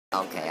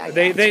Okay, I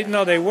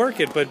they work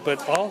it,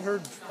 but all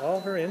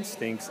her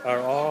instincts are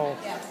all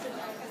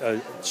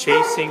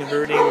chasing,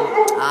 hurting.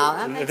 Oh,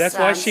 that makes That's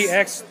sense. why she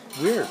acts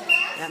weird.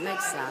 That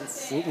makes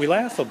sense. We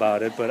laugh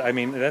about it, but I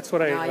mean that's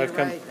what No, I've you're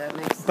come. right. That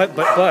makes sense.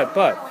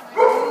 But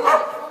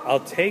I'll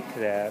take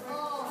that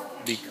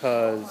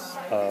because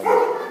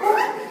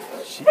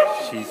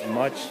she's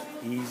much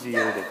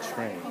easier to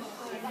train.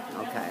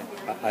 Okay.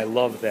 I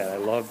love that. I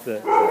love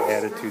the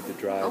attitude, the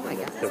drive, and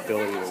the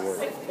ability to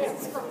work.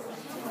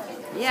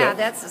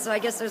 Yeah, so I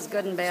guess there's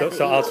good and bad.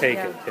 So I'll take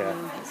yeah. it.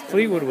 Yeah.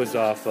 Fleetwood was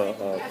off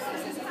a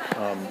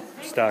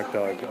stock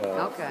dog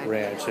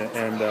ranch,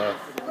 and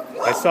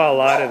I saw a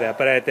lot of that.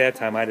 But at that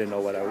time, I didn't know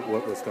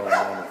what was going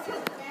on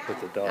with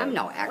the dog. I'm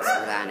no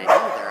expert on it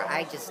either.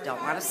 I just don't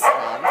want a slug.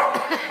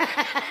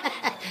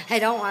 I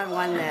don't want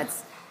one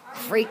that's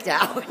freaked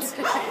out.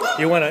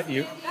 You want